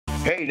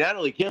Hey,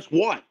 Natalie, guess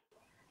what?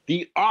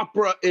 The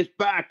opera is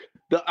back.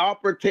 The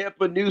Opera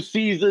Tampa new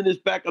season is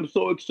back. I'm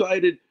so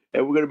excited.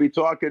 And we're going to be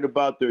talking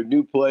about their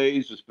new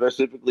plays,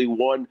 specifically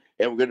one.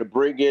 And we're going to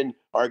bring in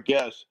our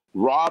guest,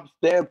 Rob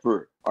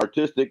Stanford,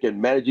 artistic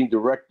and managing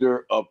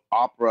director of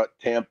Opera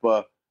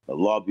Tampa. I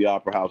love the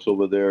Opera House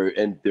over there.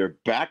 And they're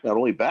back, not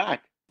only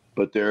back,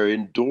 but they're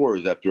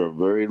indoors after a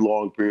very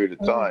long period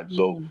of time.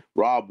 So,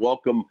 Rob,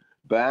 welcome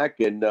back,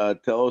 and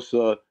tell us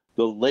the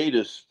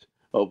latest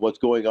of what's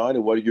going on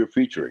and what you're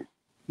featuring.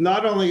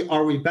 Not only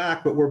are we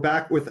back, but we're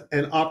back with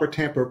an Opera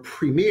Tampa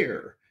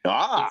premiere.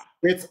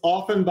 It's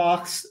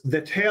Offenbach's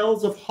The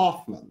Tales of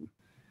Hoffmann.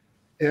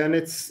 And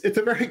it's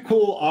a very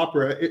cool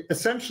opera.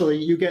 Essentially,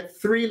 you get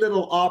three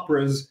little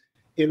operas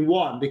in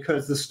one,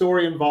 because the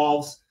story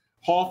involves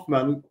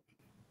Hoffmann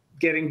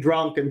getting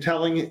drunk and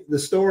telling the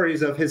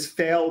stories of his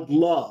failed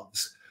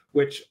loves,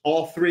 which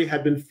all three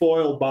had been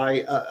foiled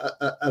by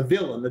a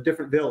villain, a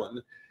different villain.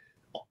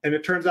 And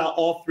it turns out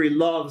all three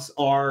loves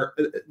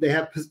they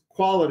have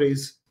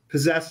qualities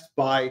possessed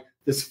by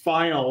this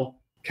final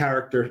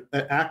character,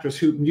 actress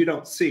who you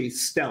don't see,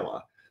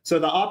 Stella. So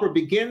the opera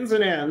begins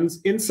and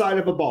ends inside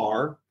of a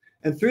bar.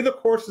 And through the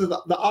course of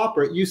the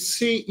opera,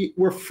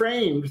 we're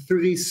framed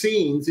through these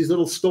scenes, these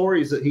little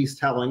stories that he's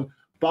telling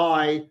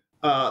by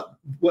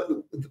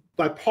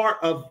part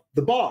of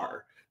the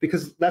bar,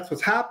 because that's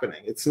what's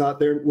happening. It's not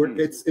there.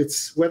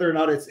 It's whether or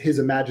not it's his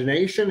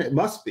imagination. It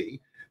must be,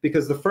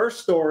 because the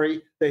first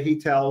story that he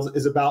tells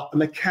is about a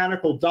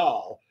mechanical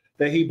doll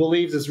that he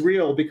believes is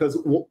real, because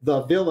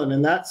the villain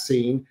in that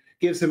scene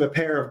gives him a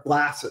pair of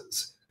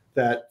glasses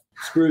that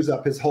screws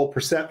up his whole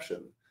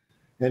perception.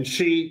 And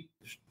she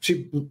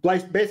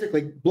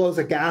basically blows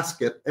a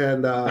gasket,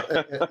 and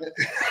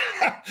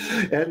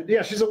and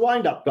yeah, she's a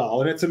wind-up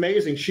doll, and it's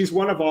amazing. She's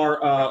one of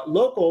our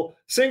local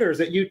singers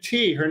at UT.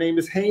 Her name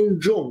is Hein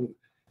Jung,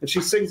 and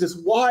she sings this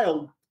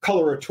wild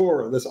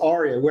coloratura, this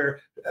aria, where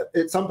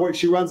at some point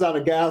she runs out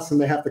of gas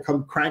and they have to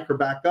come crank her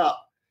back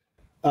up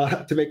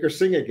to make her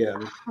sing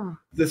again.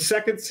 The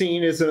second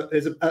scene is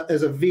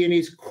a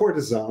Viennese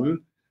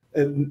courtesan,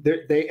 and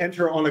they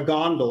enter on a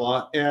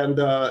gondola, and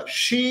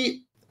she's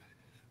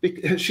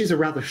a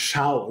rather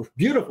shallow,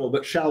 beautiful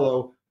but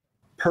shallow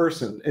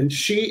person, and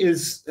she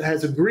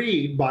has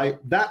agreed by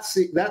that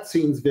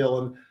scene's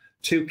villain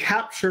to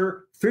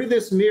capture through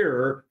this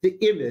mirror the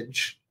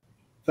image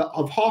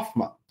of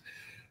Hoffmann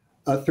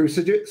through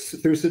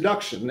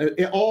seduction,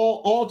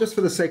 all just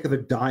for the sake of a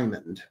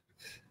diamond.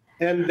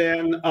 And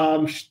then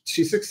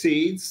she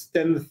succeeds.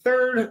 Then the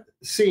third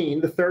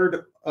scene, the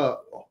third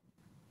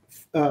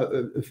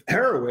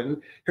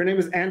heroine, her name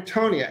is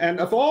Antonia, and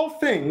of all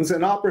things,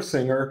 an opera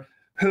singer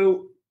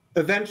who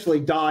eventually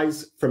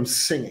dies from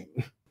singing.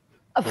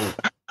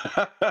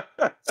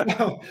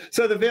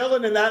 So the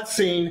villain in that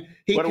scene,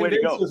 he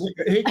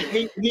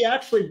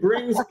actually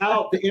brings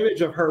out the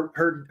image of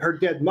her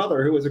dead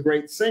mother, who was a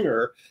great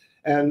singer,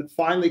 and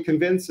finally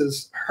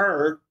convinces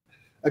her,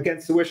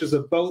 against the wishes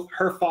of both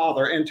her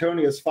father,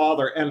 Antonia's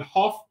father, and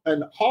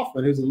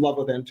Hoffmann, who's in love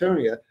with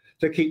Antonia,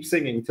 to keep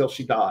singing till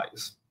she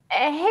dies.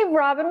 Hey,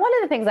 Robin, one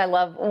of the things I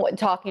love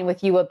talking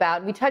with you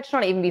about, we touched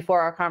on it even before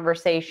our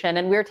conversation,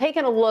 and we were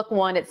taking a look,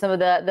 at some of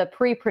the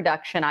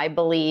pre-production, I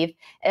believe,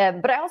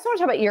 but I also want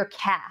to talk about your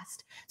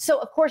cast. So,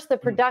 of course, the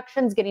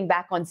production's getting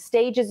back on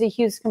stage is a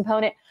huge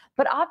component,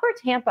 but Opera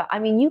Tampa, I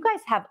mean, you guys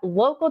have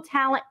local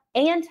talent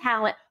and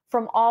talent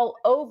from all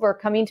over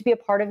coming to be a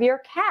part of your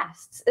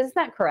casts. Isn't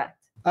that correct?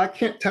 I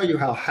can't tell you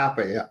how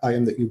happy I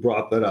am that you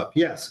brought that up.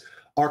 Yes,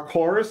 our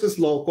chorus is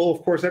local.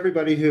 Of course,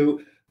 everybody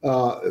who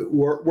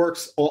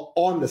works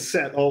on the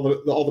set, all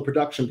the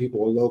production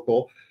people are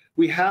local.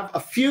 We have a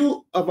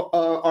few of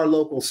our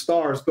local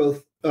stars,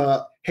 both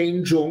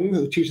Hein Jung,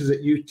 who teaches at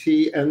UT,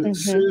 and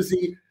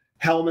Susie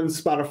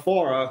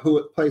Hellman-Spadafora,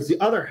 who plays the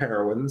other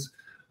heroines.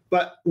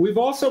 But we've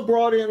also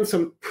brought in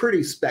some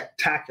pretty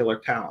spectacular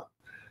talent.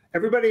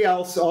 Everybody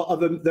else,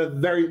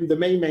 the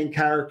main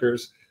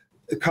characters,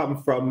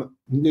 come from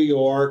New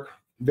York,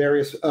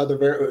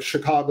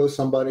 Chicago,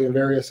 somebody, and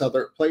various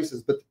other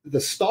places. But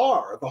the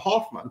star, the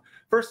Hoffmann,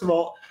 first of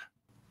all,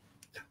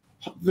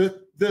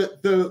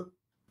 the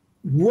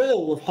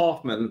role of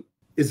Hoffmann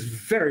is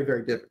very,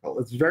 very difficult.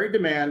 It's very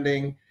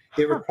demanding.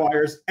 It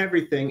requires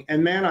everything.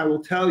 And man, I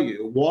will tell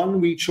you, Won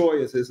Wee Choi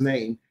is his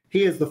name.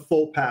 He is the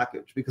full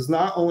package, because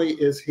not only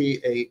is he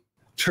a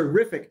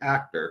terrific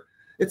actor,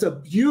 it's a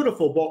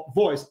beautiful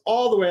voice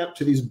all the way up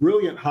to these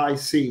brilliant high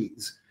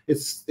Cs.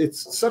 It's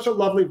such a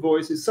lovely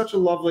voice. He's such a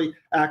lovely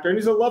actor, and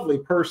he's a lovely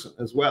person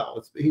as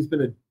well. He's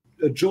been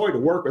a joy to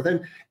work with,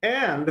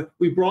 and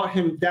we brought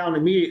him down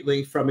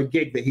immediately from a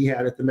gig that he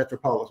had at the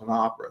Metropolitan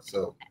Opera.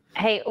 So,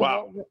 hey,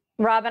 wow.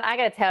 Robin, I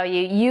got to tell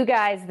you, you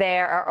guys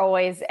there are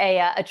always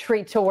a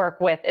treat to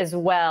work with as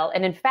well.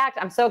 And in fact,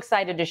 I'm so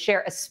excited to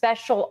share a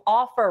special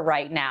offer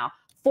right now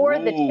for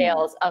the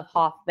Tales of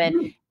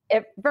Hoffmann.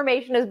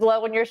 Information is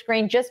below on your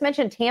screen. Just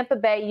mention Tampa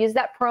Bay. Use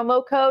that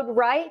promo code,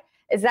 right?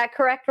 Is that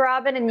correct,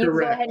 Robin? And you can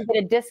go ahead and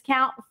get a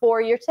discount for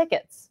your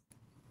tickets.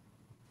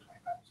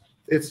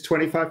 It's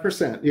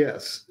 25%.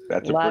 Yes.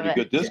 That's a Love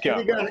pretty good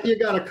discount. You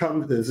got to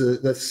come.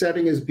 The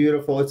setting is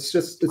beautiful. It's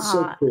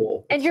so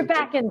cool. And you're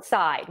back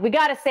inside. We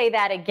got to say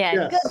that again.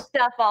 Yes. Good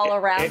stuff all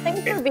around. Thanks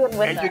for being with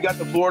us. And you got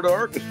the Florida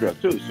Orchestra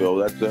too,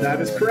 so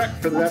that is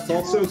correct. That's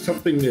also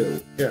something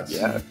new. Yes.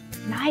 Yeah.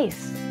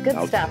 Nice.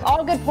 Good stuff.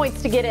 All good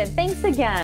points to get in. Thanks again.